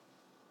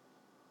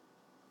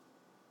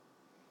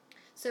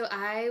So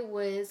I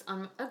was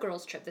on a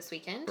girls' trip this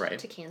weekend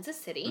to Kansas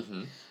City.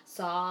 Mm-hmm.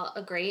 Saw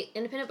a great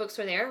independent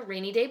bookstore there,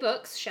 Rainy Day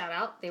Books. Shout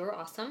out, they were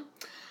awesome.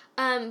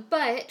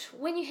 But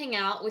when you hang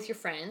out with your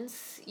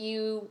friends,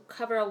 you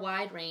cover a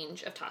wide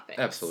range of topics.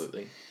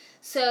 Absolutely.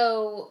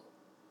 So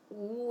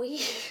we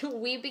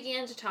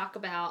began to talk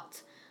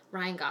about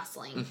Ryan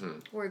Gosling. Mm-hmm.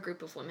 We're a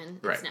group of women.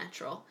 Right. It's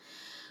natural.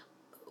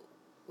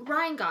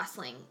 Ryan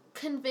Gosling,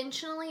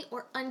 conventionally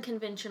or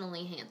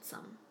unconventionally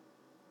handsome?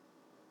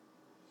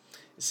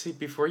 See,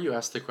 before you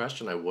asked the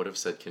question, I would have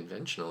said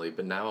conventionally,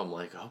 but now I'm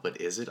like, oh, but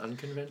is it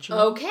unconventional?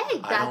 Okay,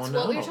 that's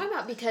what we were talking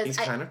about because he's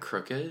kind of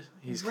crooked.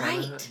 He's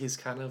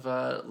kind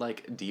of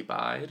like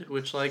deep-eyed,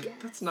 which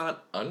that's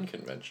not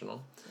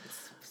unconventional.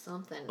 It's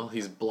something. Well,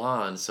 he's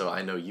blonde, so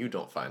I know you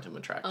don't find him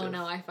attractive. Oh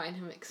no, I find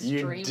him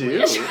extremely you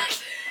do?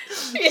 attractive.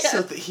 Yes.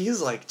 So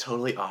he's like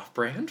totally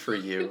off-brand for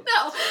you.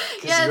 No,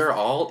 because you're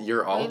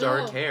all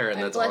dark hair, and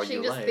I'm that's all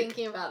you blushing just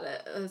thinking about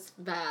it. It's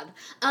bad.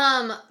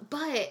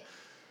 But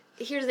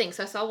here's the thing.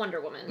 So I saw Wonder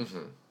Woman. Mm-hmm.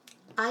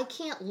 I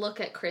can't look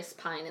at Chris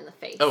Pine in the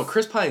face. Oh,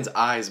 Chris Pine's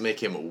eyes make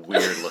him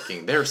weird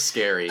looking. They're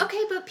scary.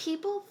 Okay, but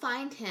people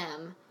find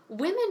him.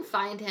 Women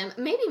find him,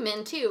 maybe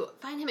men too,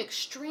 find him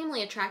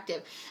extremely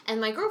attractive.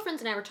 And my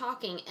girlfriends and I were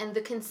talking, and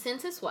the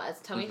consensus was,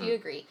 tell me if you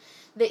agree,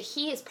 that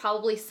he is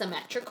probably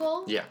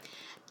symmetrical. Yeah.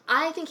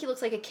 I think he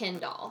looks like a Ken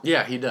doll.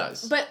 Yeah, he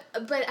does. But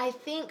I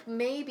think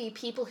maybe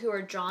people who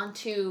are drawn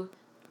to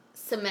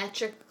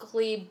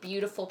symmetrically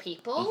beautiful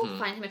people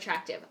find him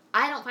attractive.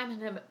 I don't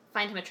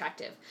find him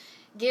attractive.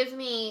 Give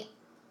me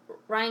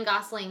Ryan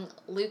Gosling,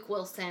 Luke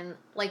Wilson,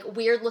 like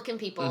weird looking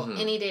people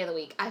any day of the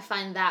week. I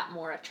find that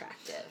more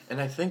attractive.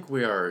 And I think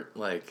we are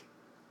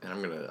and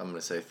I'm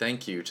gonna say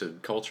thank you to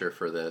culture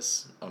for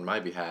this on my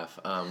behalf.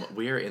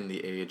 We are in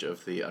the age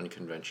of the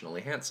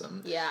unconventionally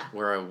handsome. Yeah.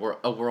 We're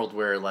a world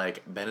where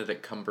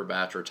Benedict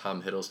Cumberbatch or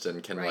Tom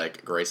Hiddleston can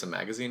grace a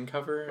magazine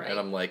cover, and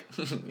I'm like,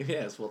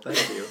 yes, well, thank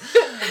you.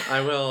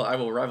 I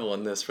will revel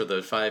in this for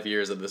the 5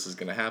 years that this is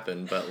gonna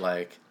happen. But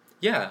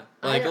yeah,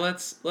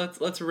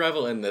 let's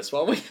revel in this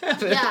while we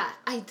have it. Yeah,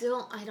 I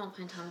don't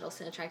find Tom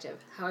Hiddleston attractive.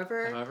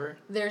 However,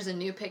 there's a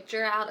new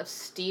picture out of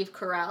Steve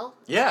Carell.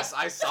 Yes,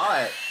 I saw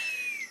it.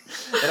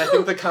 And I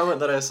think the comment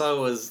that I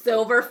saw was...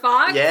 Silver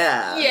Fox?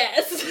 Yeah.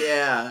 Yes.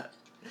 Yeah.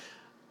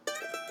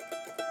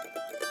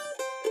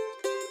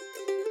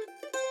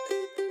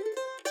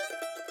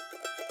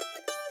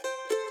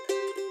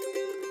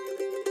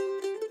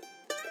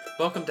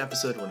 Welcome to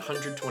episode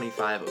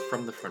 125 of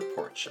From the Front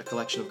Porch, a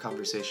collection of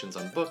conversations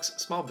on books,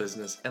 small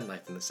business, and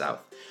life in the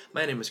South.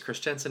 My name is Chris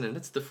Jensen, and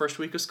it's the first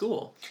week of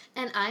school.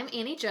 And I'm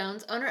Annie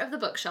Jones, owner of The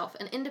Bookshelf,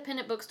 an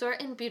independent bookstore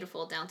in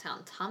beautiful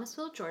downtown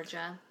Thomasville,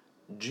 Georgia.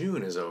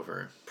 June is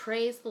over.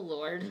 Praise the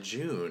Lord.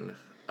 June.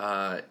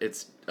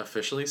 It's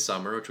officially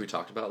summer, which we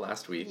talked about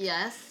last week.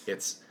 Yes.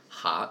 It's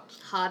hot.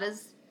 Hot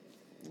as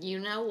you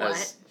know what.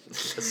 As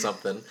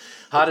something.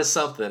 Hot as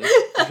something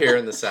here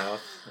in the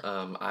South.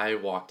 I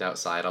walked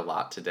outside a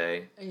lot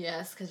today.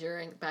 Yes, because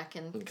you're back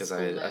in because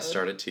school I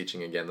started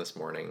teaching again this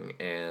morning,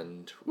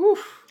 and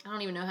woof. I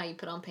don't even know how you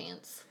put on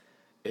pants.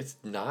 It's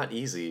not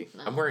easy.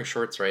 No. I'm wearing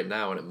shorts right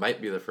now, and it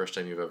might be the first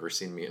time you've ever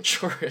seen me in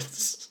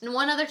shorts.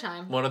 One other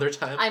time. One other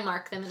time? I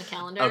mark them in the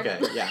calendar. Okay,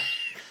 yeah.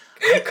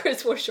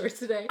 Chris wore shorts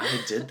today.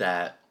 I did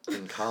that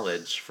in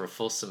college for a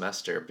full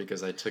semester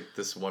because I took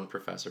this one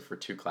professor for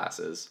 2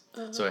 classes.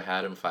 So I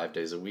had him 5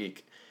 days a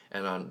week.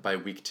 And by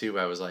week 2,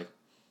 I was like,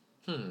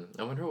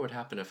 I wonder what would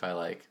happen if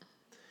I,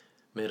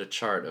 made a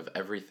chart of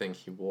everything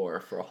he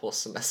wore for a whole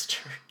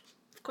semester.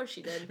 Of course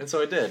you did. And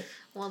so I did.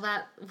 Well,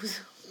 that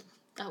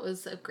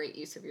was a great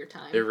use of your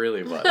time. It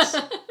really was.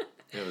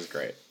 It was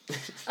great.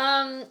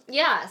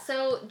 Yeah,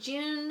 so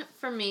June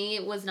for me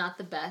was not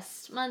the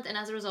best month, and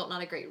as a result,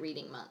 not a great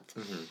reading month.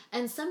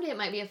 And someday it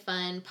might be a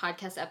fun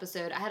podcast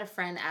episode. I had a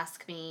friend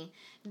ask me,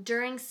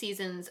 during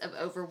seasons of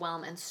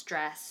overwhelm and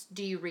stress,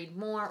 do you read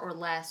more or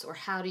less, or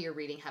how do your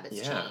reading habits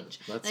change?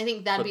 And I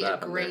think that'd be a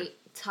great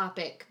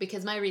topic,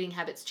 because my reading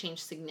habits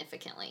change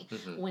significantly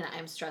when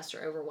I'm stressed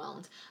or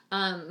overwhelmed.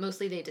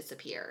 Mostly they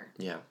disappear.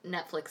 Yeah.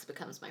 Netflix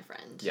becomes my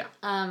friend. Yeah.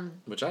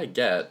 Which I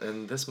get,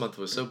 and this month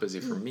was so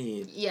busy for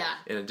me. Yeah.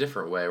 In a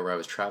different way, where I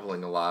was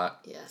traveling a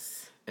lot.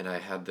 Yes. And I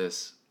had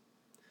this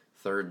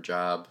third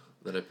job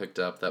that I picked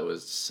up that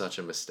was such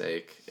a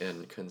mistake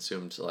and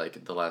consumed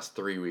the last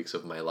 3 weeks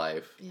of my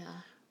life. Yeah.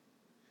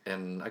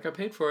 And I got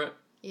paid for it.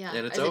 Yeah.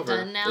 And it's Is over. It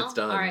done now? It's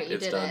done. All right, you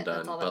it's did done. it. Done.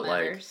 That's all but that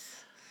matters.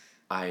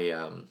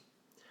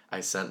 I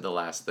sent the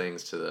last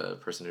things to the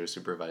person who was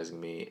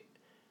supervising me,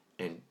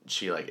 and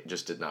she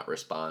just did not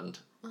respond.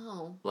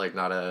 Oh.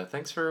 Not a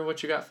thanks for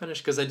what you got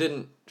finished, because I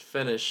didn't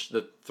finish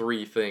the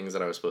 3 things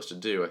that I was supposed to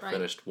do. I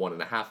finished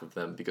 1.5 of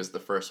them because the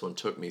first one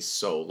took me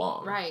so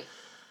long. Right.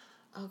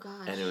 Oh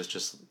God. And it was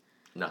just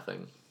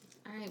nothing.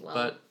 All right.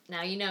 Well,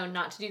 now you know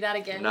not to do that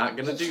again. Not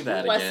gonna do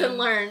that Lesson again.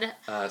 learned.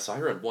 So I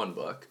read 1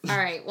 book. All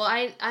right. Well,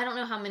 I don't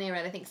know how many I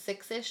read. I think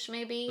 6-ish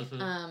maybe.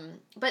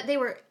 But they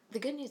were. The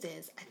good news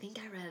is, I think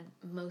I read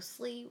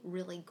mostly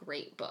really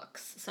great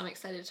books, so I'm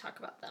excited to talk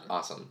about them.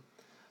 Awesome.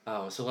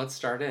 Oh, so let's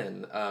start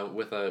in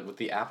with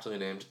the aptly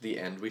named The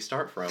End We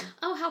Start From.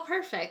 Oh, how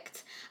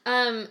perfect.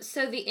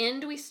 So The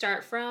End We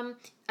Start From,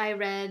 I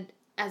read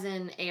as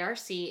an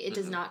ARC. It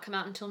does not come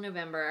out until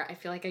November. I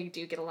feel like I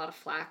do get a lot of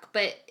flack.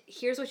 But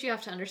here's what you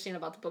have to understand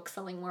about the book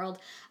selling world.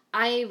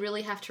 I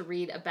really have to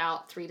read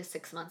about 3 to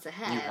 6 months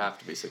ahead. You have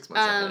to be 6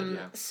 months ahead,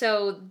 yeah.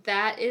 So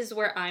that is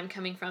where I'm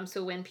coming from.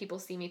 So when people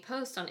see me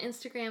post on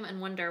Instagram and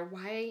wonder,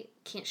 why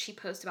can't she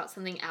post about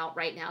something out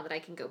right now that I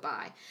can go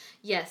buy?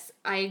 Yes,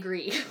 I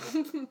agree.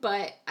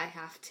 But I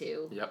have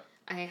to. Yep.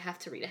 I have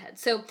to read ahead.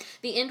 So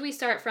The End We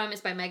Start From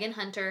is by Megan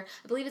Hunter.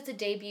 I believe it's a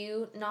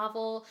debut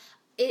novel.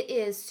 It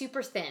is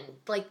super thin.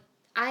 Like,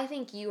 I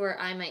think you or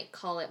I might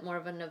call it more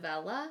of a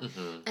novella.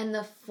 Mm-hmm. And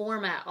the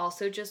format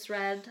also just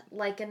read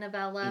like a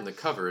novella. And the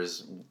cover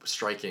is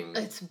striking.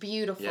 It's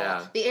beautiful.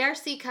 Yeah. The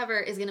ARC cover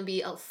is going to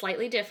be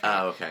slightly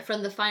different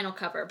from the final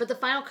cover. But the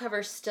final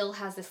cover still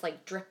has this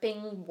like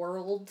dripping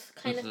world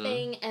kind of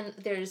thing. And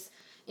there's...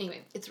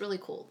 Anyway, it's really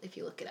cool if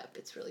you look it up.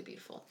 It's really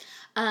beautiful.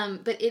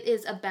 But it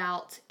is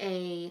about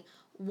a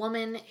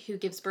woman who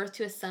gives birth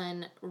to a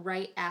son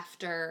right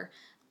after...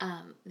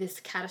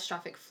 this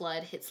catastrophic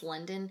flood hits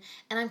London.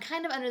 And I'm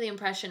kind of under the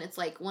impression it's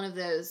like one of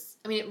those...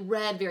 I mean, it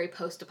read very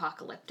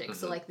post-apocalyptic.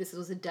 So, like, this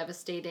was a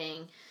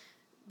devastating...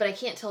 But I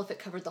can't tell if it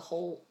covered the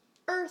whole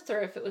Earth or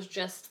if it was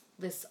just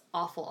this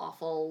awful,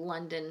 awful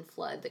London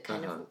flood that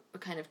kind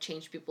of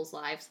changed people's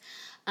lives.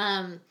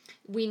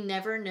 We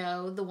never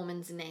know the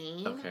woman's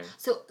name. Okay.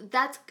 So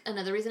that's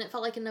another reason it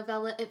felt like a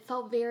novella. It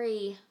felt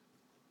very...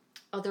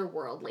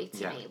 otherworldly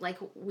to me. Like,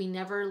 we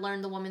never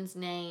learned the woman's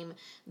name.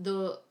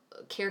 The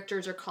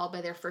characters are called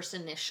by their first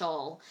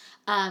initial.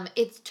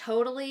 It's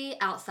totally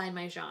outside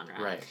my genre.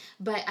 Right.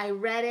 But I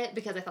read it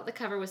because I thought the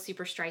cover was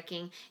super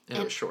striking. And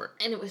it was short.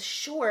 And it was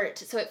short,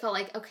 so it felt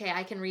like, okay,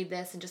 I can read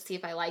this and just see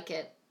if I like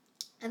it.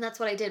 And that's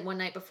what I did one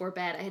night before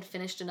bed. I had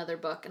finished another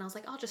book, and I was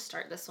like, I'll just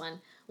start this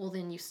one. Well,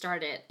 then you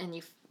start it, and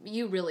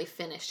you really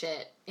finish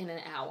it in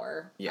an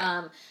hour.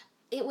 Yeah.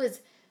 It was...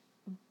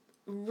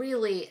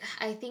 really,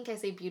 I think I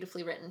say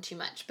beautifully written too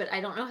much, but I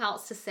don't know how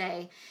else to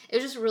say. It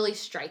was just really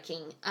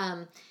striking.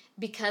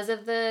 Because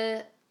of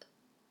the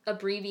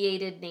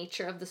abbreviated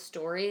nature of the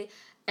story,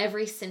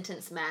 every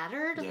sentence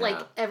mattered. Yeah. Like,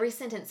 every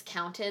sentence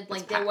counted.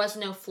 Like, there was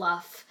no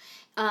fluff.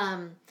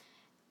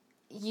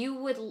 You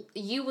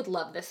would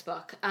love this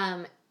book.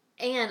 And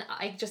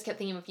I just kept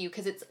thinking of you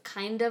because it's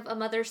kind of a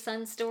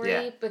mother-son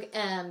story.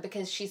 Yeah.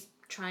 Because she's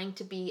trying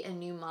to be a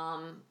new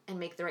mom and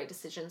make the right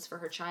decisions for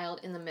her child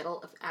in the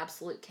middle of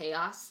absolute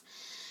chaos.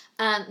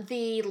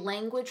 The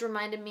language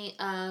reminded me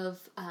of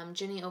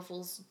Jenny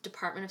Oval's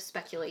Department of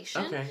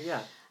Speculation. Okay,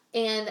 yeah.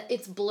 And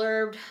it's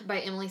blurbed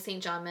by Emily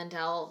St. John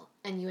Mandel,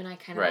 and you and I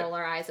kind of roll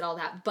our eyes at all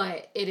that,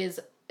 but it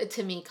is,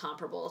 to me,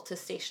 comparable to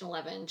Station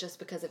 11 just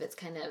because of its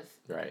kind of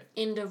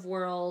end of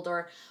world,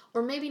 or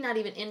maybe not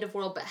even end of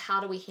world, but how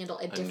do we handle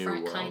a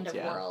different kind of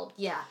world?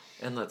 Yeah.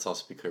 And let's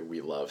also be clear, we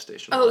love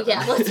Station 11. Oh,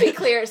 yeah, let's be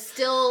clear. I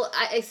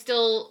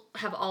still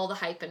have all the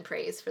hype and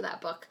praise for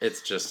that book.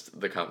 It's just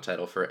the comp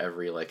title for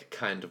every, like,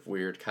 kind of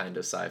weird, kind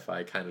of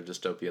sci-fi, kind of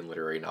dystopian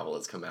literary novel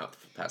that's come out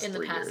the past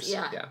 3 years.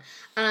 Yeah.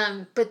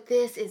 But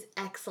this is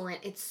excellent.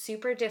 It's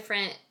super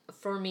different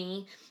for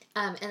me.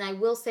 And I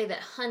will say that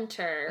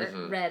Hunter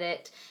read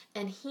it,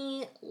 and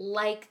he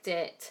liked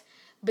it,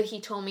 but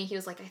he told me, he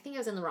was like, I think I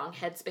was in the wrong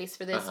headspace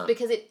for this,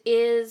 because it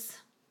is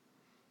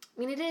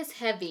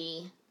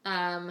heavy,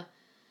 and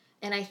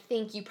I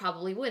think you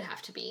probably would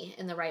have to be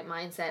in the right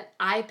mindset.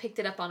 I picked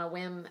it up on a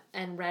whim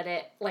and read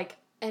it, like,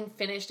 and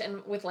finished,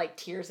 and with, like,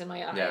 tears in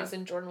my eyes,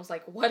 and Jordan was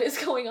like, what is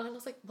going on? I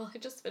was like, well, I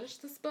just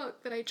finished this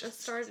book that I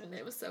just started, and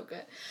it was so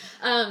good.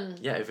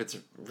 Yeah, if it's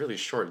really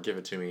short, give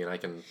it to me,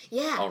 and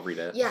I'll read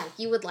it. Yeah,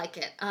 you would like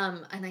it.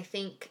 And I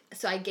think,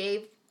 so I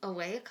gave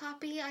away a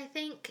copy, I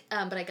think,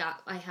 but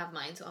I have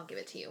mine, so I'll give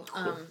it to you.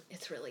 Cool.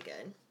 It's really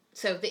good.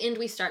 So The End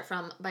We Start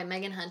From by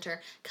Megan Hunter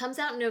comes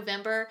out in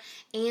November,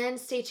 and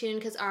stay tuned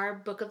because our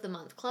Book of the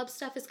Month Club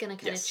stuff is going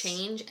to kind of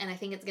change, and I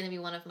think it's going to be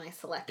one of my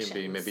selections.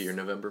 It'll be maybe your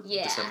November,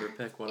 December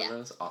pick, one of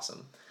those?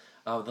 Awesome.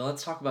 Then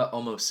let's talk about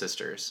Almost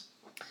Sisters.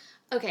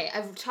 Okay,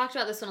 I've talked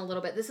about this one a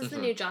little bit. This is the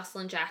new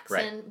Jocelyn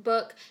Jackson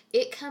book.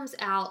 It comes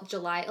out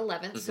July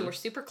 11th, so we're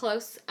super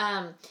close.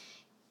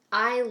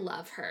 I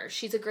love her.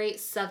 She's a great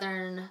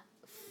Southern,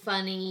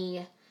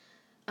 funny...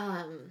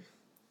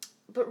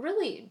 but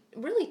really,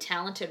 really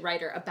talented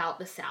writer about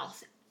the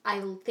South. I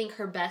think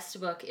her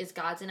best book is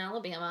Gods in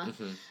Alabama.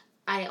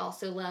 I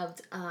also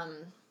loved, I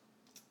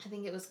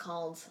think it was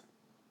called,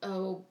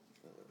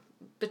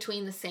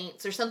 Between the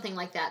Saints or something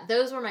like that.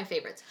 Those were my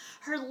favorites.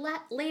 Her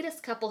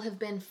latest couple have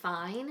been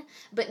fine,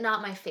 but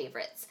not my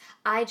favorites.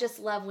 I just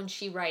love when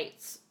she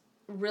writes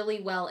really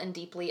well and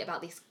deeply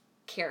about these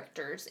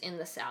characters in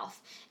the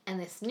South. And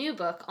this new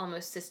book,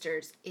 Almost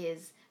Sisters,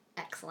 is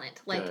excellent.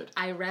 Like, good.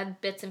 I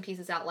read bits and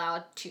pieces out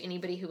loud to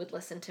anybody who would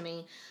listen to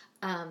me.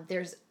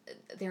 There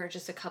are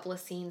just a couple of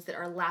scenes that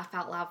are laugh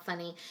out loud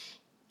funny.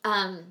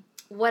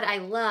 what I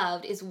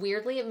loved is,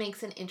 weirdly, it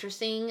makes an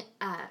interesting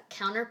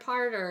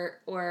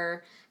counterpart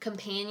or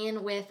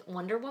companion with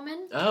Wonder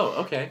Woman.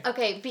 Oh, okay.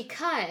 Okay,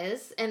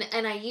 because, and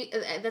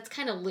that's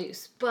kind of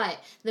loose, but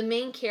the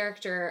main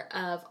character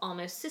of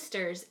Almost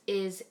Sisters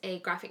is a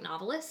graphic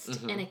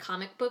novelist and a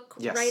comic book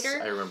writer.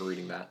 Yes, I remember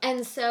reading that.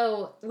 And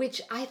so, which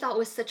I thought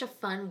was such a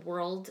fun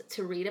world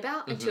to read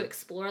about and to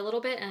explore a little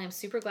bit, and I'm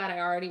super glad I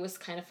already was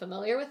kind of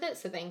familiar with it,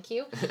 so thank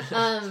you.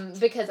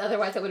 Because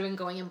otherwise I would have been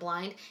going in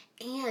blind.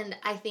 And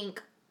I think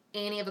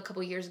Annie of a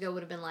couple years ago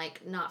would have been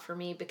like, not for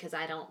me because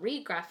I don't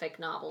read graphic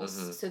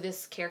novels, so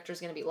this character is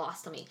going to be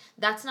lost on me.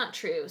 That's not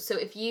true. So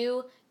if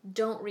you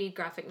don't read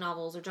graphic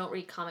novels or don't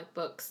read comic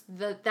books,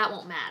 that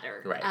won't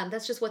matter. Right.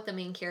 That's just what the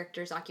main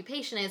character's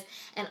occupation is.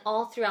 And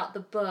all throughout the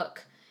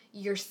book,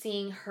 you're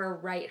seeing her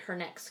write her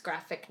next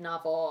graphic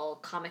novel,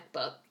 comic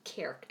book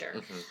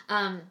character.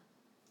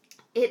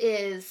 It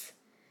is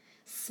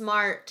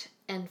smart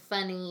and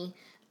funny.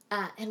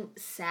 And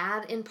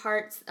sad in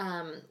parts.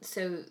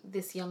 So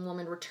this young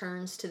woman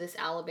returns to this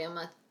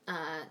Alabama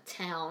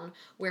town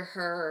where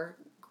her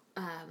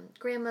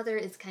grandmother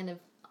is kind of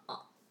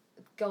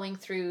going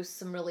through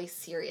some really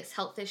serious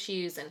health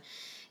issues, and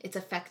it's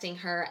affecting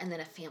her, and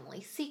then a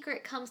family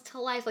secret comes to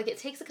life. Like, it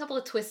takes a couple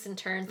of twists and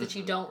turns that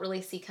you don't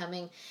really see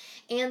coming.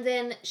 And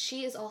then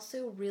she is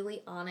also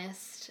really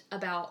honest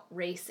about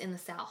race in the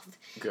South.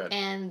 Good.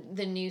 And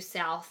the New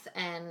South,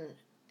 and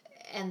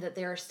that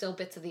there are still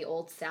bits of the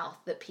Old South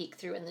that peek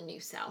through in the New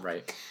South.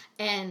 Right.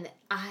 And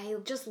I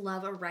just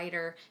love a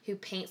writer who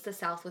paints the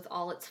South with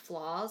all its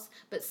flaws,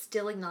 but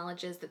still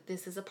acknowledges that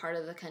this is a part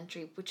of the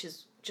country which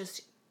is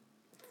just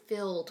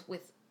filled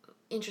with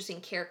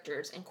interesting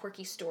characters and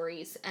quirky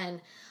stories.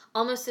 And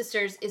Almost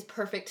Sisters is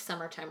perfect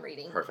summertime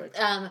reading. Perfect.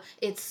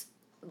 It's,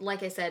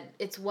 like I said,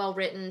 it's well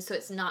written, so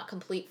it's not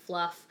complete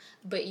fluff,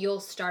 but you'll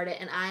start it,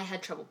 and I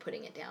had trouble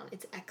putting it down.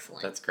 It's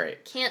excellent. That's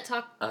great. Can't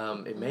talk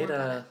it made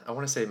I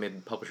want to say it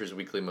made Publishers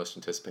Weekly most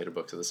anticipated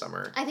books of the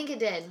summer. I think it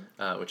did.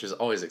 Which is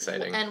always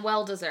exciting. And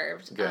well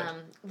deserved. Good.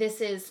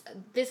 This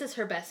is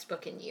her best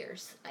book in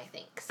years, I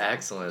think. So,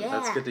 excellent. Yeah.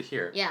 That's good to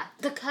hear. Yeah.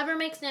 The cover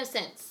makes no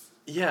sense.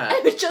 Yeah. I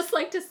would just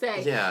like to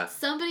say. Yeah.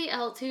 Somebody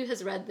else who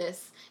has read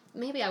this,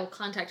 maybe I will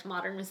contact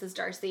Modern Mrs.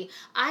 Darcy.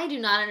 I do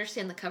not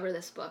understand the cover of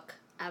this book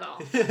at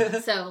all.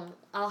 So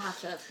I'll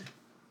have to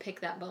pick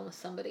that bone with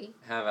somebody.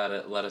 Have at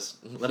it. Let us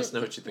know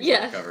what you think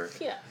of the cover.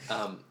 Yeah.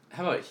 How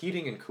about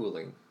Heating and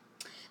Cooling?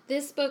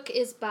 This book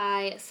is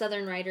by a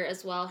Southern writer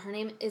as well. Her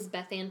name is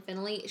Beth Ann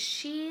Finley.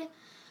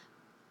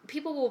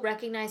 People will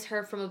recognize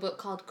her from a book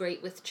called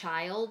Great with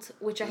Child,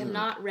 which I have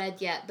not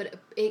read yet, but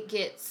it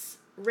gets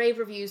rave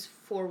reviews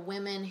for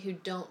women who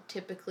don't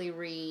typically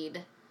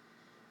read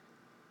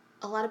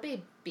a lot of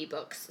baby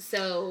books.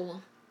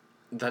 So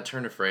that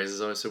turn of phrase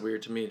is always so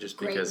weird to me, just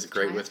because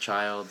Great with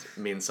Child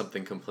means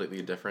something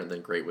completely different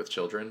than Great with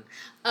Children.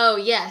 Oh,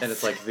 yes. And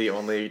it's like the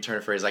only turn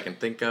of phrase I can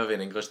think of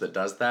in English that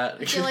does that.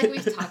 I feel like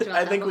we've talked about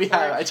that before. we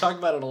have. I talk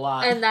about it a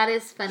lot. And that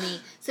is funny.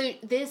 So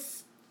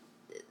this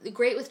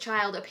Great with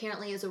Child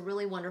apparently is a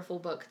really wonderful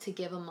book to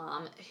give a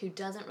mom who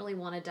doesn't really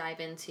want to dive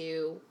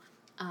into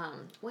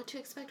what to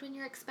expect when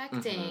you're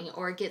expecting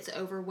or gets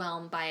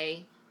overwhelmed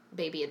by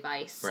baby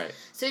advice. Right.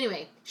 So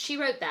anyway, she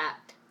wrote that.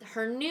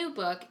 Her new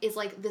book is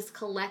like this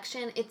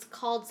collection. It's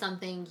called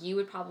something. You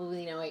would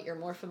probably know it. You're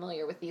more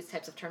familiar with these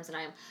types of terms than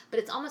I am. But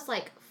it's almost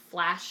like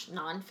flash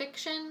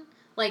nonfiction.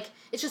 Like,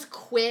 it's just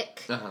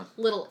quick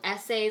little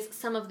essays.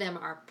 Some of them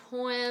are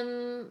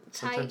poem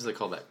type. Sometimes they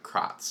call that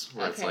crotts,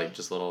 where it's like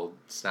just little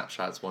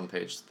snapshots,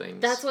 one-page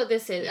things. That's what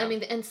this is. Yeah. I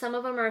mean, and some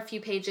of them are a few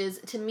pages.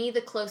 To me,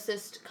 the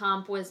closest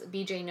comp was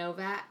B.J.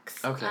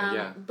 Novak's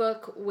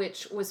book,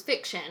 which was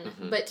fiction.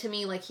 But to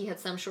me, like, he had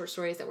some short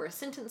stories that were a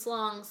sentence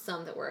long,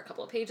 some that were a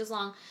couple of pages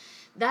long.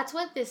 That's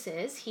what this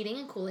is, Heating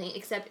and Cooling,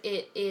 except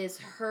it is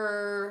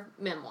her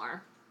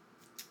memoir.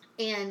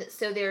 And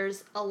so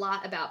there's a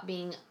lot about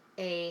being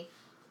a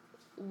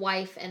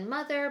wife and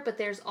mother, but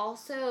there's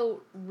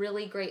also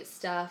really great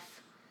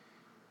stuff.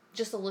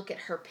 Just a look at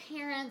her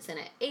parents and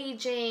at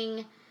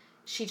aging.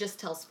 She just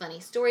tells funny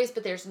stories,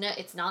 but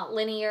it's not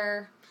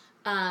linear.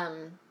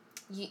 I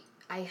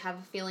have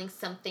a feeling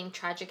something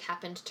tragic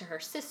happened to her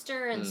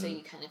sister, and so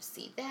you kind of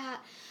see that.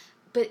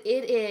 But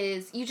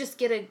you just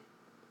get a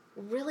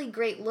really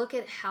great look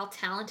at how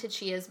talented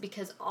she is,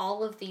 because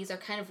all of these are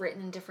kind of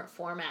written in different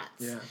formats.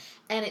 Yeah.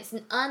 And it's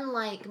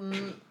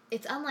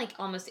unlike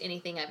almost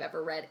anything I've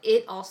ever read.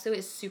 It also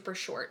is super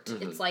short.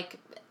 It's like,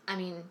 I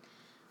mean,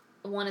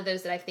 one of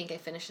those that I think I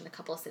finished in a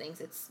couple of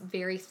sittings. It's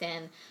very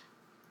thin.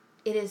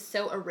 It is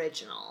so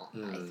original,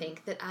 I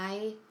think, that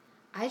I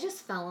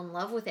just fell in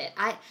love with it.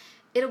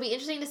 It'll be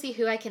interesting to see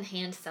who I can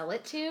hand sell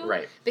it to.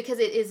 Right. Because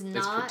it is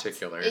not... It's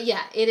particular.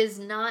 Yeah, it is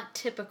not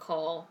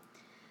typical.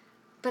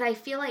 But I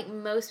feel like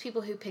most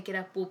people who pick it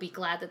up will be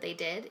glad that they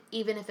did,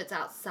 even if it's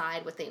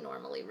outside what they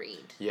normally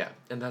read. Yeah,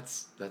 and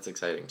that's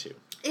exciting too.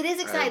 It is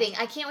exciting.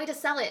 I can't wait to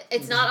sell it.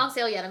 It's not on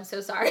sale yet. I'm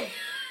so sorry.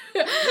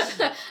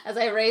 As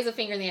I raise a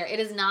finger in the air. It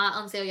is not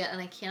on sale yet,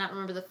 and I cannot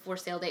remember the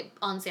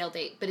on sale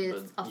date, but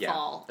it's a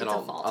fall. And it's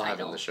I'll, a fall I'll title. have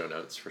it in the show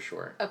notes for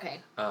sure. Okay.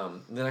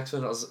 The next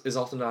one is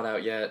also not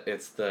out yet.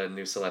 It's the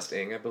new Celeste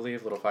Ng, I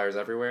believe, Little Fires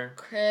Everywhere.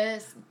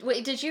 Chris,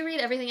 wait, did you read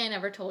Everything I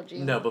Never Told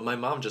You? No, but my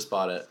mom just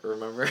bought it,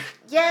 remember?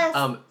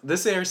 Yes!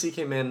 This ARC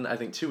came in, I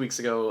think, 2 weeks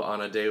ago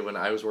on a day when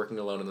I was working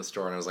alone in the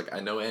store, and I was like, I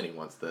know Annie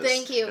wants this.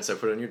 Thank you. And so I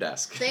put it on your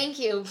desk. Thank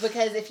you,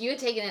 because if you had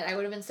taken it, I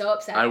would have been so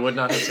upset. I would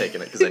not have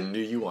taken it, because I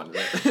knew you wanted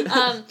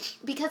it.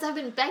 Because I've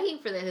been begging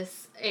for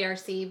this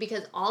ARC,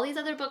 because all these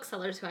other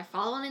booksellers who I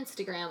follow on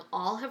Instagram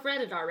all have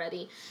read it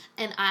already,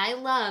 and I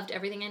loved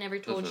Everything I Never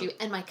Told You,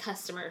 and my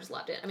customers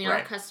loved it. I mean,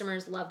 our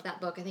customers loved that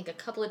book. I think a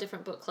couple of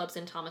different book clubs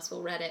in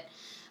Thomasville read it.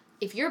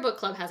 If your book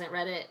club hasn't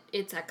read it,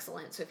 it's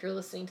excellent. So if you're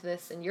listening to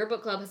this and your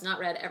book club has not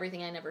read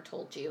Everything I Never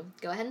Told You,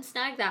 go ahead and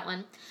snag that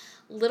one.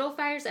 Little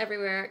Fires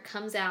Everywhere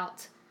comes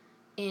out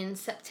in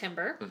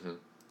September. Mm-hmm.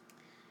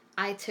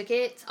 I took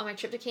it on my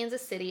trip to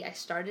Kansas City. I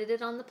started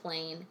it on the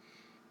plane,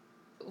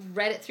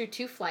 read it through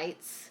 2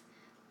 flights,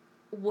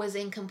 was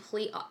in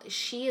complete...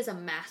 She is a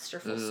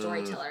masterful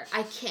storyteller.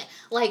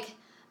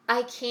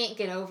 I can't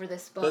get over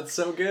this book. That's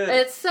so good.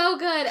 It's so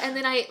good. And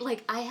then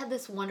I had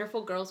this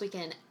wonderful girls'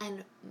 weekend,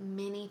 and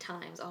many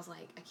times I was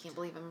like, I can't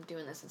believe I'm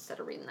doing this instead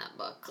of reading that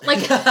book.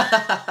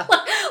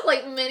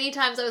 Like many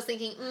times I was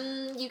thinking,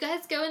 you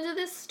guys go into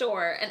this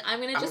store, and I'm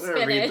gonna just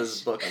finish. read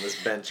this book on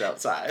this bench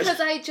outside.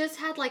 Because I just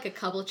had like a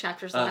couple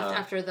chapters left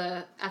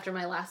after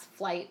my last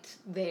flight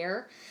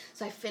there,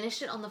 so I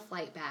finished it on the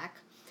flight back,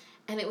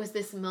 and it was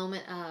this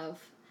moment of.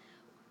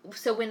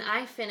 So when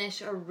I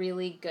finish a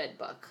really good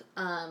book,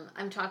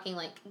 I'm talking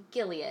like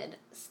Gilead,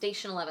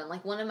 Station 11,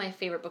 like one of my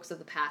favorite books of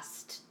the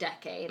past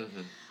decade,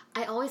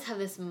 I always have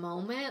this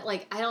moment,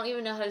 like I don't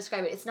even know how to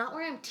describe it. It's not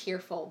where I'm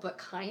tearful, but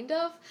kind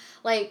of,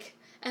 like,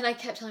 and I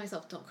kept telling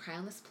myself, don't cry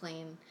on this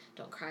plane,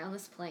 don't cry on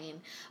this plane.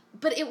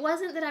 But it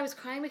wasn't that I was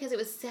crying because it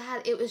was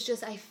sad, it was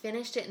just I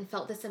finished it and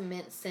felt this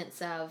immense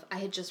sense of I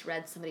had just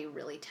read somebody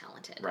really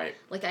talented. Right.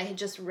 Like I had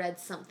just read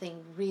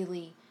something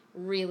really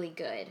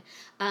good.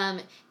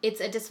 It's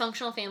a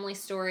dysfunctional family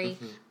story,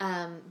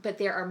 but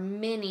there are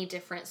many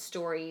different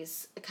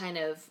stories kind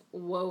of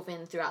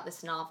woven throughout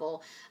this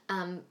novel.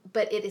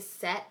 But it is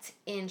set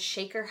in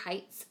Shaker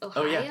Heights,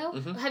 Ohio.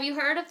 Oh, yeah. Have you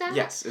heard of that?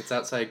 Yes, it's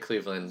outside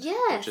Cleveland,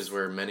 which is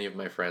where many of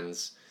my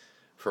friends,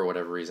 for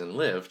whatever reason,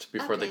 lived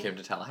before they came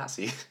to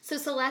Tallahassee. So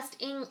Celeste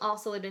Ng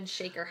also lived in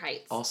Shaker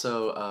Heights.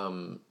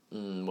 Also,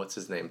 what's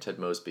his name? Ted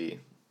Mosby,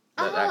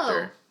 that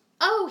actor.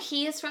 Oh,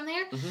 he is from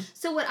there?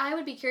 So what I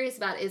would be curious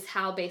about is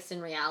how based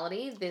in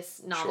reality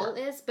this novel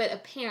is, but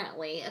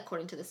apparently,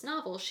 according to this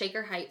novel,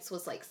 Shaker Heights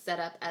was like set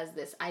up as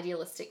this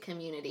idealistic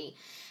community.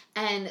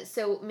 And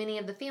so many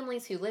of the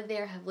families who live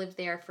there have lived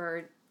there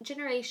for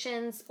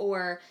generations,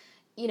 or,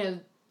 you know,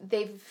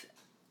 they've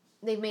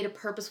made a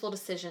purposeful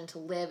decision to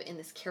live in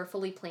this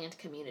carefully planned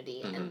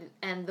community.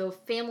 And the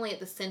family at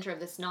the center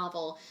of this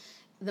novel,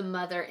 the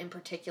mother in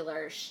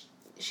particular,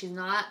 she's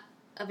not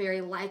a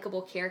very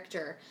likable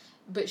character,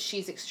 but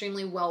she's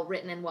extremely well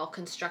written and well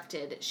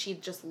constructed. She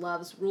just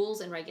loves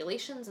rules and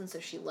regulations, and so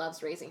she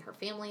loves raising her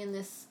family in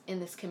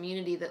this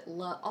community that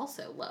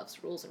also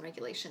loves rules and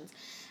regulations.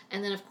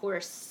 And then, of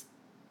course,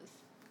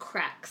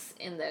 cracks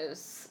in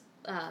those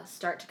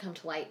start to come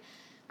to light.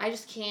 I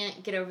just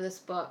can't get over this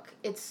book.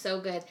 It's so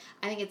good.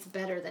 I think it's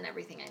better than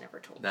Everything I Never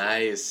Told You.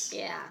 Nice.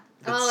 Yeah.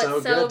 It's so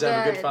good to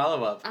have a good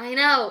follow-up. I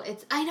know.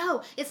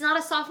 It's not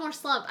a sophomore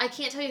slump. I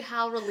can't tell you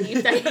how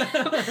relieved I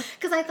am.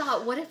 Because I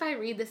thought, what if I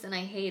read this and I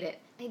hate it?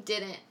 I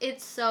didn't.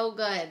 It's so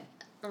good.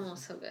 Oh,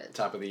 so good.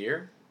 Top of the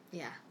year?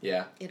 Yeah.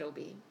 Yeah. It'll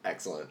be.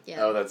 Excellent.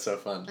 Yeah. Oh, that's so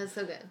fun. That's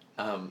so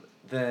good.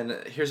 Then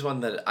here's one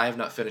that I have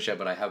not finished yet,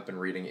 but I have been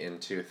reading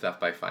into, Theft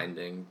by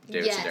Finding,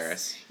 David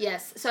Sedaris.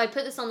 Yes. So I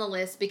put this on the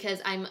list because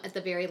I'm at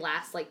the very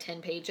last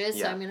 10 pages,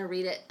 so I'm going to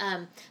read it.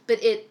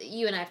 But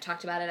you and I have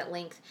talked about it at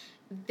length.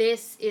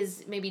 This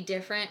is maybe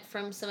different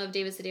from some of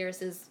David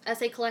Sedaris'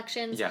 essay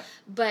collections,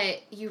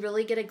 but you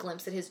really get a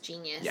glimpse at his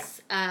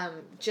genius. Yeah.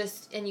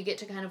 And you get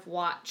to kind of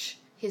watch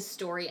his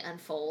story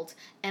unfold.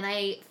 And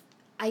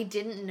I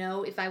didn't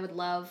know if I would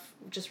love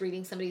just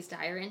reading somebody's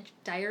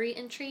diary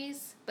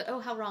entries, but oh,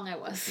 how wrong I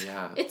was.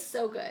 Yeah. It's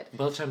so good.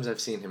 Both times I've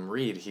seen him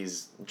read,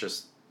 he's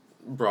just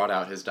brought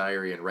out his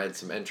diary and read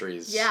some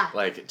entries,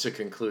 to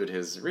conclude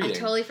his reading. I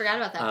totally forgot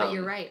about that, but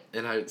you're right.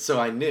 And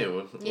I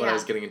knew what I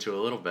was getting into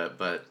a little bit,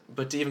 but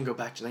to even go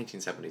back to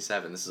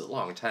 1977, this is a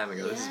long time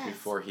ago. This is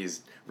before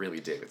he's really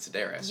David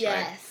Sedaris,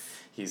 right?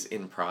 He's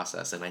in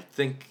process, and I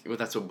think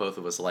that's what both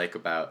of us like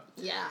about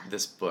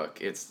this book.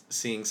 It's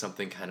seeing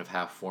something kind of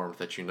half-formed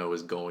that you know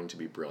is going to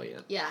be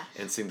brilliant. Yeah.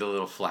 And seeing the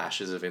little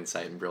flashes of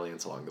insight and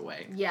brilliance along the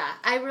way. Yeah,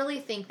 I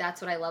really think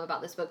that's what I love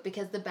about this book,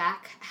 because the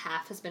back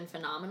half has been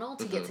phenomenal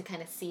to get to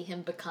kind of see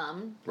him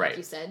become, like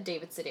you said,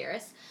 David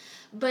Sedaris.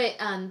 But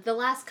the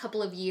last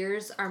couple of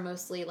years are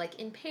mostly like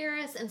in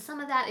Paris, and some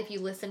of that, if you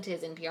listen to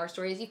his NPR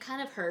stories, you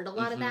kind of heard a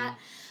lot of that.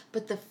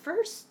 But the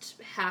first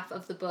half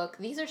of the book,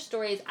 these are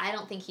stories I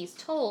don't think he's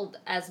told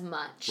as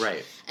much.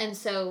 Right. And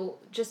so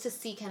just to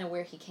see kind of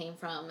where he came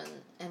from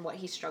and what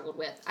he struggled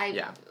with,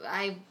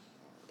 I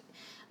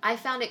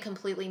found it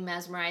completely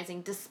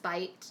mesmerizing,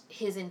 despite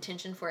his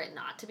intention for it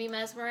not to be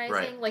mesmerizing.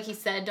 Right. Like he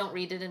said, don't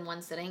read it in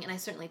one sitting, and I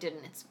certainly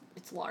didn't.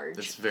 It's large.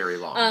 It's very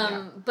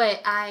long.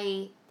 But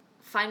I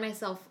find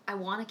myself, I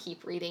want to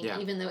keep reading, Yeah.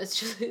 even though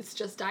it's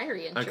just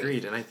diary entries.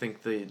 Agreed, and I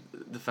think the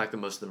fact that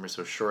most of them are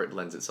so short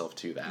lends itself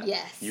to that.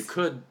 Yes. You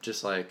could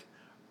just like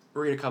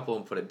read a couple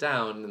and put it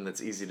down, and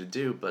that's easy to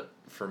do. But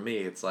for me,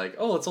 it's like,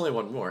 oh, it's only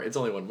one more. It's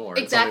only one more.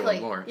 Exactly. It's only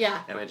one more.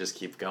 Yeah. And I just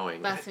keep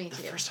going. That's me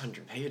too. The first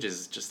 100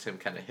 pages is just him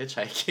kind of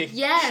hitchhiking.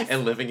 Yes.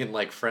 And living in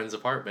like friends'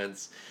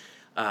 apartments.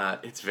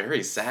 It's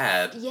very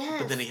sad.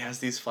 Yes. But then he has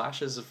these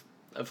flashes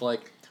of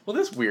like, well,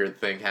 this weird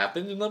thing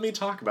happened, and let me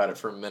talk about it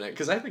for a minute,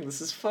 because I think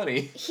this is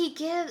funny.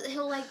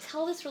 He'll like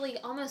tell this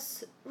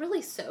almost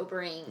really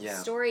sobering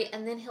story,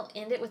 and then he'll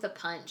end it with a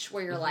punch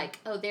where you're like,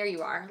 oh, there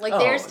you are. Like,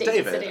 there's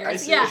David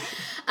Sedaris. Yeah.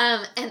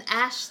 And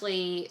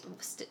Ashley,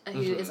 who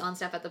is on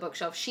staff at the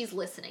bookshelf, she's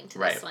listening to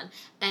this one,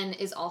 and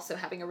is also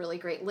having a really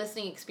great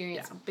listening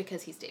experience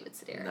because he's David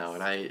Sedaris. No,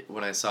 and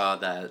when I saw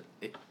that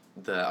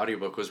the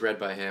audiobook was read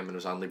by him and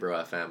was on Libro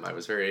FM, I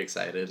was very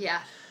excited. Yeah.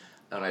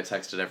 And I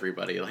texted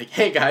everybody, like,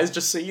 hey guys,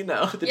 just so you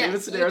know, the David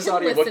Sedaris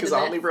audiobook is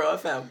on Libro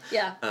FM.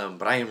 Yeah.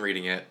 But I am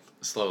reading it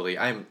slowly.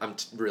 I'm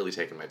really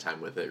taking my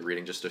time with it,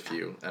 reading just a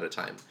few at a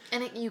time.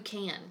 And you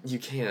can. You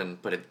can,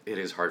 but it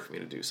is hard for me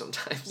to do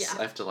sometimes. Yeah.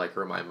 I have to, like,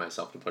 remind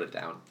myself to put it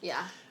down.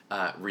 Yeah.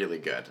 Really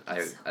good.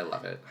 I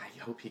love it.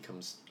 I hope he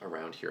comes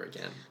around here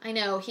again. I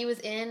know. He was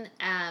in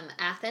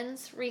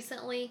Athens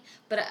recently,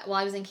 but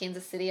while I was in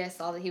Kansas City, I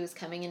saw that he was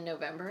coming in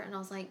November, and I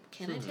was like,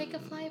 can I take a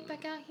flight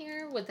back out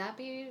here? Would that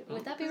be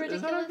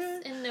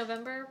ridiculous in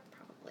November?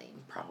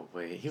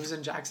 Probably. He was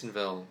in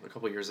Jacksonville a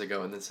couple years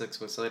ago, and then 6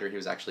 months later, he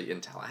was actually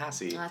in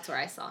Tallahassee. That's where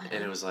I saw him.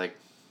 And it was like,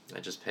 I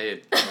just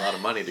paid a lot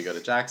of money to go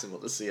to Jacksonville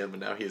to see him,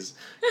 and now he's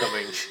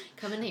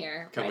coming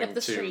here, right up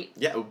the street.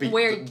 Yeah, it would be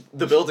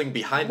the building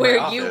behind my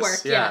office. Where you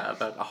work, yeah.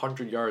 About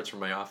 100 yards from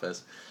my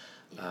office.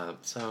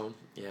 So,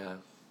 yeah,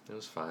 it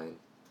was fine.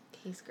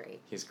 He's great.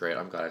 He's great.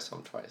 I'm glad I saw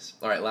him twice.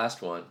 All right,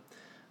 last one.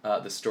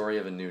 The Story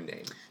of a New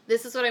Name.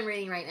 This is what I'm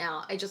reading right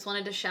now. I just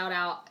wanted to shout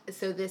out,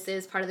 so this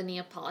is part of the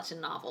Neapolitan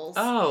novels.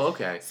 Oh,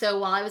 okay. So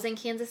while I was in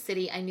Kansas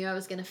City, I knew I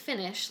was going to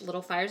finish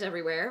Little Fires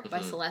Everywhere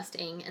by Celeste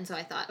Ng, and so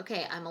I thought,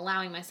 okay, I'm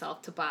allowing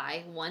myself to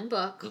buy one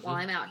book while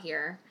I'm out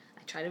here.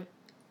 I try to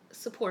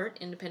support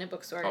independent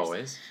bookstores.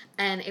 Always.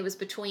 And it was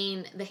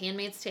between The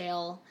Handmaid's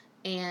Tale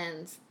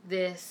and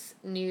this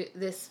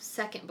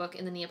second book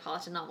in the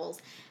Neapolitan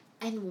novels.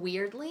 And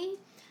weirdly,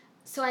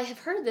 so I have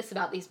heard this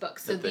about these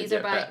books. So these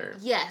are by better.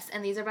 Yes,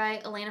 and these are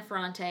by Elena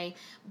Ferrante.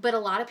 But a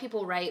lot of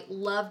people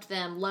loved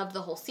them, loved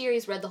the whole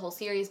series, read the whole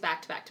series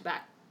back to back to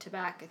back to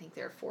back. I think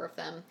there are 4 of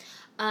them.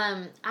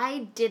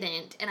 I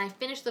didn't, and I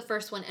finished the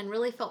first one and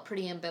really felt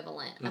pretty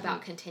ambivalent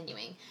about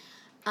continuing.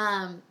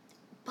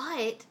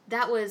 But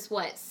that was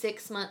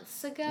 6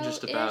 months ago.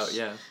 Just about,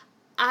 yeah.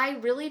 I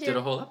really did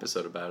a whole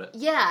episode about it.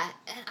 Yeah,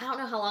 and I don't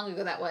know how long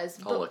ago that was.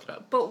 I'll look it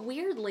up. But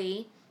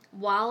weirdly,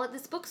 while at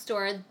this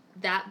bookstore,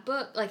 that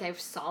book, like, I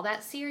saw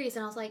that series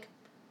and I was like,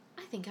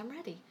 I think I'm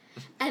ready.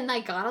 And I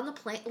got on the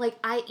plane, like,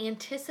 I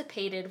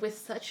anticipated with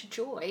such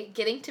joy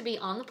getting to be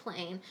on the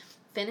plane,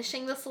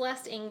 finishing the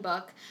Celeste Ng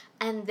book,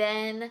 and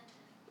then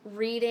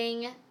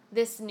reading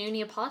this new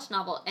Neapolitan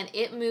novel, and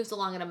it moves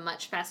along at a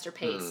much faster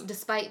pace,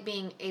 despite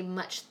being a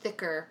much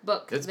thicker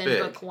book than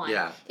big. book 1.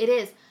 Yeah. It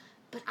is.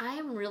 But I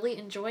am really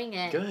enjoying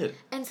it. Good.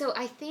 And so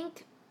I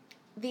think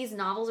these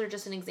novels are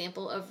just an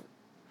example of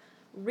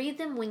read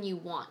them when you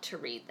want to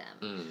read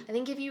them. I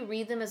think if you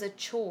read them as a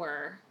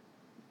chore,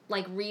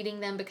 like reading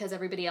them because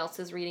everybody else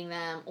is reading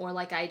them, or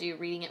like I do,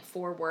 reading it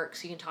for work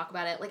so you can talk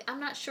about it, like,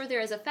 I'm not sure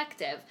they're as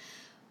effective.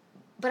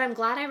 But I'm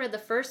glad I read the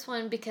first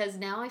one because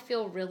now I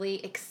feel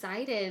really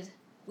excited,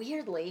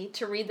 weirdly,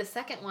 to read the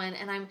second one,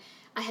 and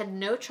I had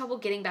no trouble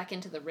getting back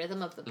into the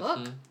rhythm of the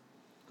book.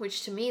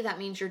 Which to me, that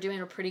means you're doing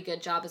a pretty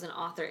good job as an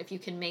author if you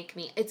can make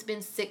me... It's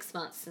been 6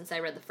 months since I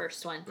read the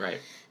first one. Right.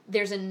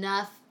 There's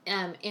enough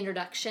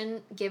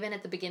introduction given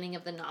at the beginning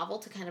of the novel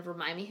to kind of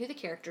remind me who the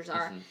characters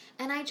are.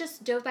 And I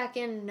just dove back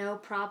in, no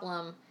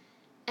problem.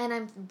 And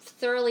I'm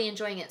thoroughly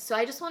enjoying it. So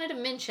I just wanted to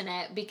mention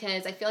it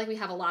because I feel like we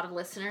have a lot of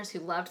listeners who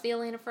loved the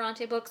Elena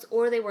Ferrante books,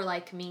 or they were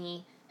like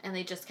me and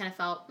they just kind of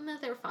felt,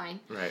 they were fine.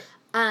 Right.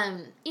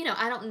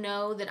 I don't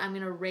know that I'm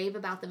going to rave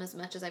about them as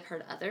much as I've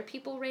heard other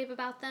people rave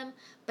about them,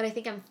 but I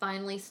think I'm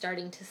finally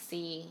starting to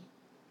see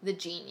the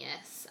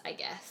genius, I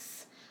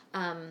guess.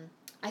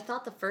 I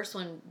thought the first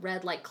one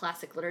read like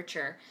classic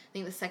literature. I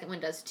think the second one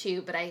does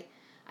too, but I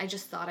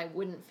just thought I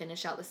wouldn't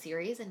finish out the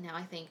series, and now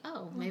I think,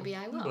 maybe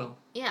I will. Well,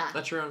 yeah.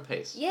 At your own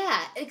pace.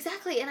 Yeah,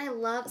 exactly. And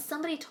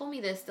somebody told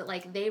me this, that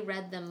like they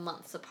read them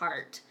months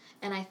apart,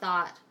 and I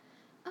thought,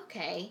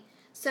 okay.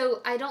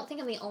 So I don't think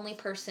I'm the only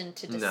person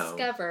to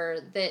discover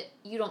that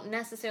you don't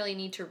necessarily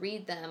need to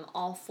read them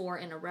all 4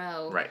 in a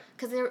row. Right.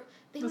 Because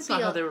that's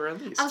not how they were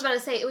released. I was about to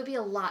say, it would be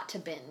a lot to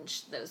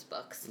binge those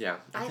books. Yeah.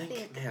 I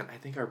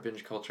think our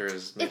binge culture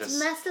has made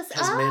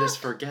us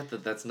forget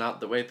that that's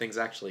not the way things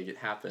actually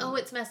happen. Oh,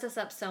 it's messed us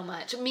up so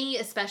much. Me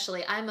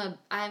especially. I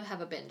have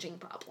a binging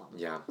problem.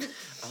 Yeah.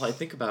 I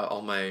think about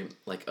all my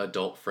like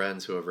adult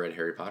friends who have read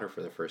Harry Potter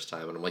for the first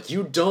time, and I'm like,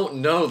 you don't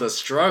know the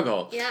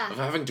struggle of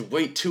having to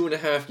wait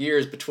 2.5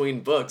 years between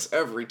books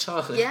every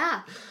time.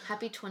 Yeah.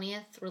 Happy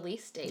 20th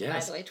release date,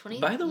 yes. by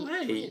the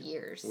way. 20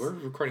 years. We're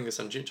recording this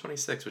on June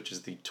 26th, which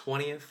is the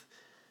 20th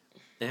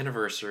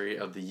anniversary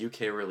of the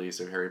UK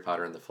release of Harry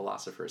Potter and the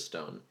Philosopher's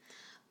Stone.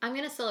 I'm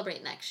going to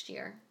celebrate next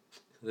year.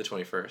 The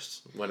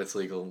 21st, when it's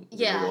legal,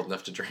 you're old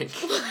enough to drink.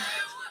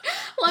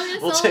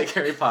 We'll take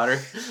Harry Potter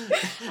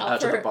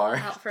out to the bar.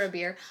 Out for a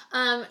beer.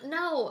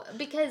 No,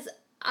 because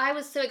I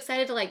was so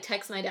excited to like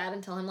text my dad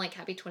and tell him like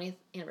happy 20th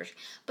anniversary.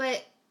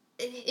 But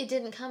it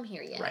didn't come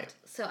here yet. Right.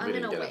 So I'm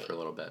going to wait. It for a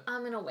little bit. I'm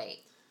going to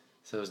wait.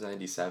 So it was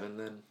 97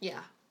 then?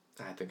 Yeah.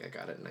 I think I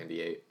got it in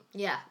 98.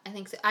 Yeah, I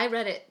think so. I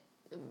read it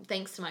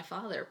thanks to my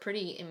father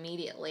pretty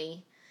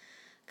immediately.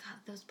 God,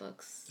 those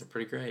books. They're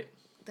pretty great.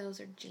 Those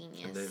are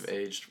genius. And they've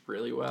aged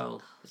really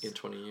well in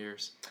 20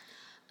 years.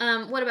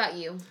 What about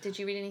you? Did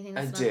you read anything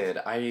this month? I did.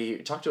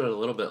 I talked about it a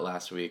little bit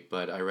last week,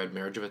 but I read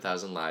Marriage of a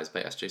Thousand Lies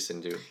by S.J.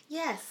 Sindhu.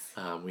 Yes.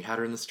 We had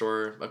her in the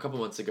store a couple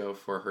months ago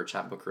for her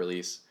chapbook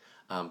release,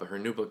 but her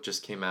new book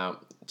just came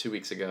out 2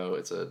 weeks ago.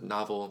 It's a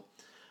novel.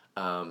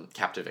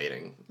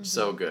 Captivating. Mm-hmm.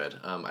 So good.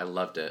 I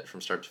loved it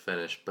from start to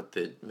finish, but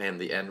the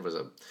end was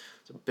a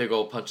big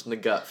old punch in the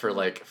gut for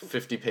like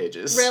 50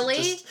 pages. Really?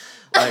 Just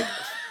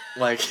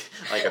like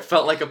I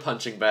felt like a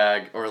punching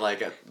bag, or like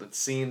the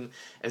scene,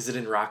 is it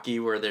in Rocky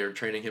where they're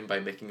training him by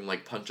making him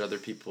like punch other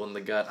people in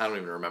the gut? I don't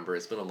even remember.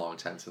 It's been a long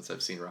time since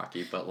I've seen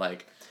Rocky, but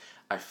like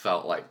I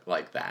felt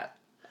like that.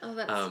 Oh,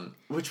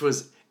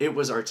 that's... it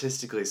was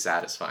artistically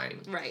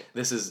satisfying. Right.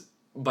 This is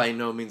by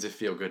no means a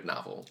feel-good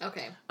novel.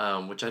 Okay.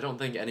 Which I don't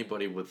think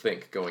anybody would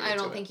think going into it. I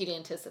don't think you'd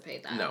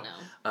anticipate that,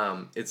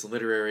 no. It's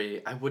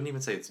literary. I wouldn't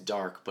even say it's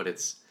dark, but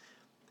it's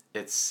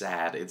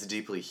sad. It's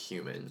deeply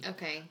human.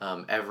 Okay.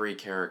 Every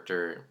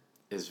character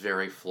is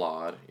very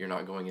flawed. You're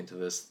not going into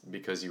this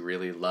because you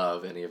really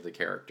love any of the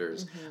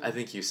characters. Mm-hmm. I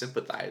think you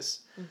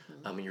sympathize.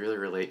 Mm-hmm. You really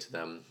relate to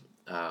them.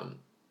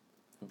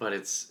 But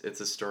it's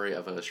a story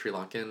of a Sri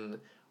Lankan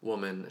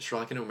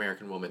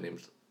American woman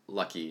named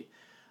Lucky,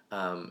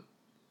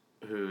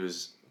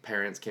 whose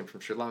parents came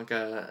from Sri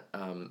Lanka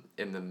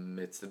in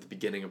the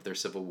beginning of their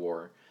civil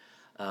war,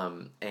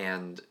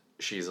 and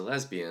she's a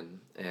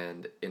lesbian,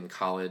 and in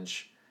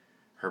college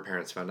her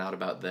parents found out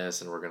about this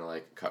and were going to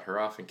like cut her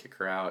off and kick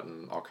her out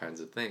and all kinds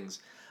of things,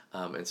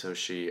 and so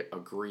she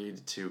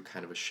agreed to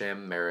kind of a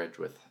sham marriage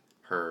with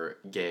her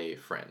gay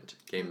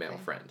male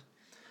friend,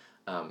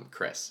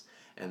 Chris,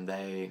 and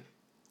they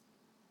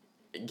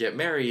get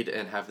married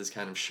and have this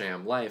kind of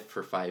sham life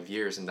for 5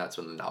 years, and that's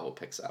when the novel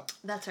picks up.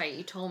 That's right.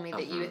 You told me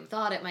that you had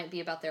thought it might be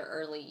about their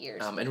early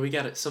years. And we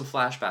get some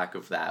flashback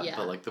of that,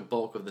 but like the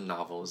bulk of the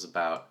novel is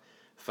about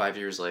 5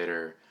 years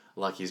later.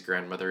 Lucky's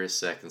grandmother is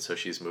sick, and so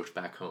she's moved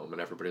back home, and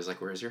everybody's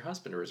like, "Where's your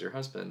husband? Where's your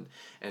husband?"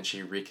 And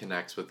she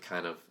reconnects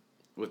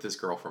with this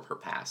girl from her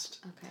past,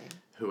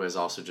 who has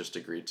also just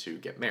agreed to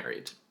get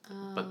married.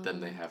 But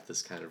then they have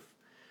this kind of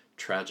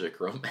tragic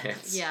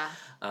romance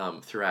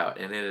throughout,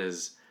 and it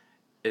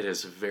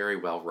is very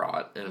well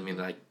wrought. And I mean,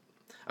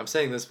 I'm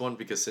saying this one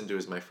because Sindhu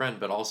is my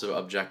friend, but also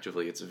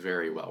objectively it's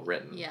very well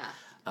written. Yeah.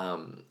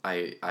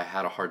 I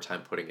had a hard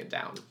time putting it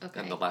down. Okay.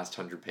 And the last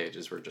 100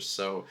 pages were just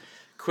so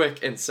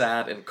quick and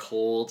sad and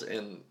cold,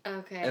 and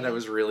I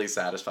was really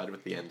satisfied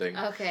with the ending.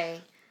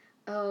 Okay.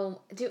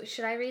 Oh,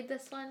 should I read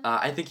this one?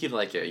 I think you'd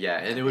like it, yeah,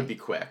 and it would be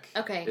quick.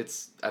 Okay.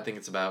 I think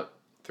it's about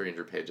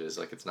 300 pages,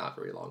 like it's not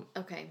very long.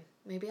 Okay.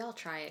 Maybe I'll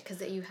try it,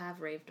 because you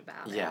have raved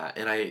about it. Yeah,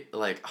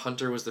 and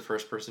Hunter was the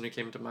first person who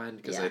came to mind,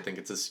 because I think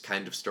it's this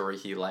kind of story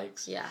he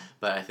likes. Yeah.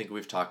 But I think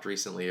we've talked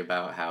recently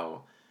about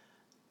how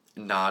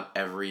not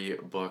every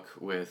book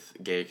with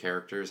gay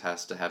characters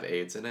has to have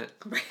AIDS in it.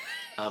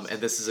 And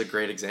this is a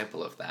great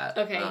example of that.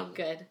 Okay,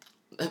 good.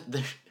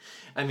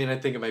 I mean, I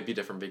think it might be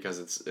different because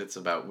it's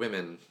about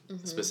women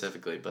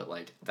specifically, but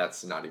like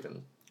that's not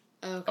even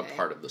a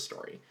part of the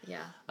story.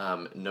 Yeah.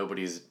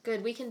 Nobody's...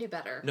 Good, we can do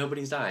better.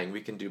 Nobody's dying.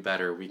 We can do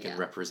better. We can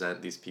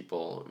represent these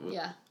people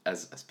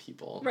as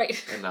people. Right.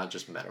 And not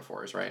just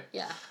metaphors, right?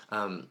 Yeah.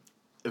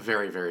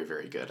 Very, very,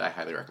 very good. I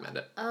highly recommend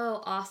it.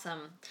 Oh,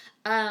 awesome.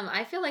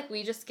 I feel like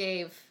we just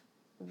gave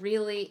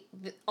really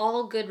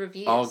all good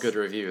reviews. All good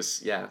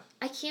reviews, yeah.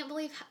 I can't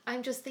believe...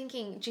 I'm just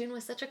thinking June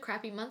was such a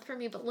crappy month for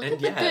me, but look at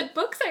the good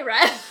books I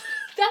read.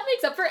 That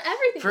makes up for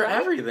everything,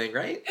 everything,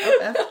 right?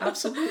 Oh,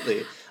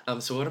 absolutely.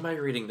 So what am I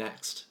reading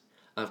next?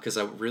 Because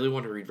I really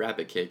want to read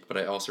Rabbit Cake, but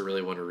I also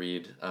really want to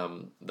read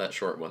that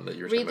short one that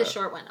you were talking about. Read the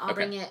short one. I'll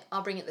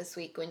bring it this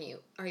week when you...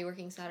 Are you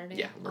working Saturday?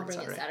 Yeah, I'll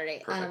bring it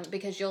Saturday. Perfect.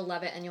 Because you'll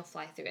love it and you'll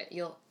fly through it.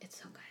 It's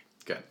so good.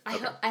 Good.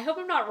 I hope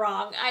I'm not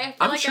wrong.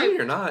 I'm sure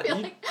you're not.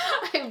 Like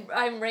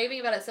I'm raving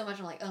about it so much.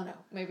 I'm like, oh no,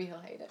 maybe he'll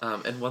hate it.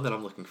 And one that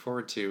I'm looking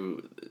forward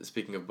to,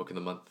 speaking of Book of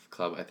the Month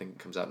Club, I think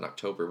comes out in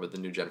October with the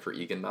new Jennifer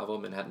Egan novel,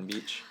 Manhattan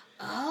Beach.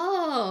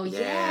 Oh,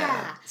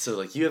 yeah. So,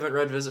 like, you haven't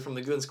read Visit from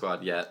the Goon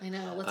Squad yet. I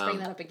know. Let's bring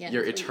that up again.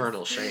 Your please.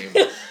 eternal shame.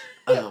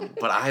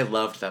 But I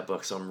loved that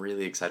book, so I'm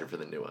really excited for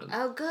the new one.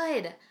 Oh,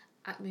 good.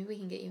 Maybe we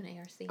can get you an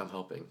ARC. I'm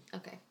hoping.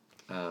 Okay.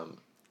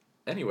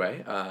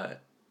 Anyway,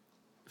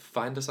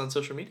 find us on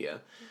social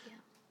media.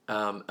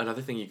 Yeah.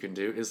 Another thing you can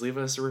do is leave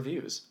us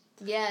reviews.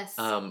 Yes.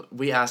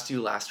 We asked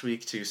you last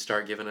week to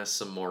start giving us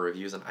some more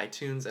reviews on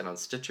iTunes and on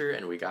Stitcher,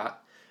 and we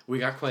got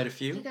quite a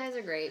few. You guys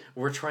are great.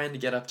 We're trying to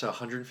get up to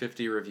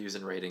 150 reviews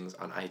and ratings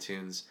on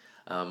iTunes.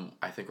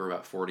 I think we're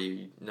about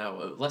 40,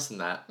 no, less than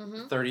that,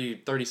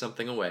 30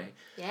 something away.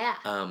 Yeah.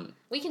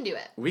 We can do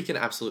it. We can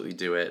absolutely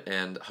do it,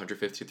 and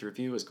 150th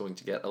review is going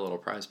to get a little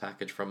prize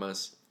package from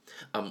us.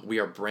 We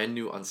are brand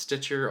new on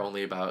Stitcher,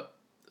 only about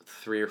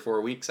 3 or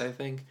 4 weeks, I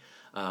think.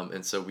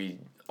 And so we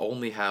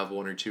only have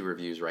 1 or 2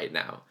 reviews right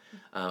now.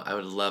 I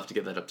would love to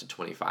get that up to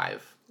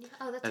 25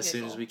 as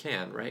soon as we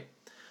can, right?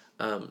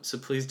 So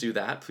please do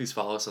that. Please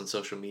follow us on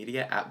social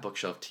media at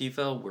Bookshelf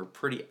TiVo. We're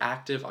pretty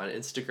active on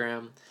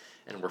Instagram,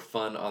 and we're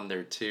fun on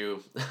there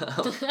too.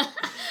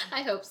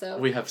 I hope so.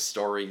 We have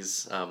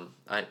stories.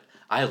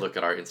 I look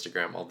at our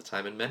Instagram all the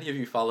time, and many of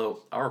you follow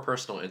our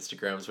personal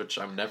Instagrams, which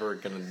I'm never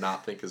going to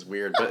not think is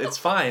weird, but it's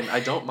fine. I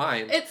don't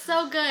mind. It's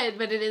so good,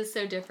 but it is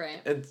so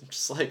different. It's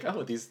just like,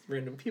 oh, these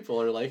random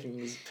people are liking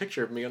this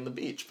picture of me on the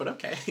beach, but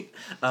okay. It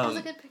was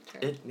a good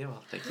picture.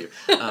 Well, thank you.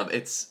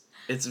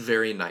 It's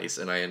very nice,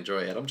 and I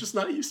enjoy it. I'm just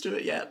not used to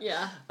it yet.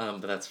 Yeah.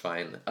 But that's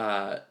fine.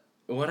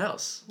 What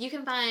else? You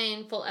can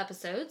find full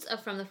episodes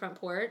of From the Front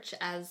Porch,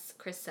 as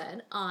Chris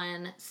said,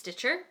 on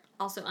Stitcher,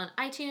 also on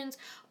iTunes,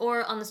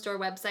 or on the store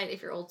website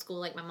if you're old school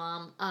like my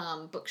mom,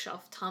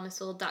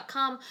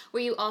 bookshelfthomasville.com,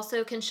 where you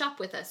also can shop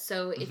with us.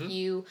 So if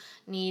you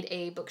need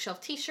a bookshelf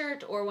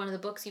t-shirt or one of the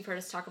books you've heard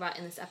us talk about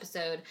in this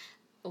episode,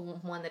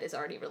 one that is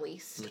already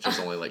released. Which is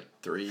only like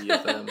 3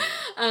 of them.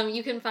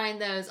 You can find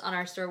those on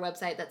our store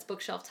website. That's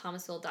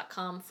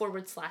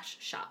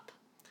bookshelfthomasville.com/shop.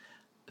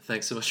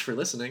 Thanks so much for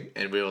listening,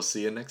 and we will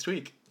see you next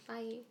week.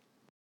 Bye.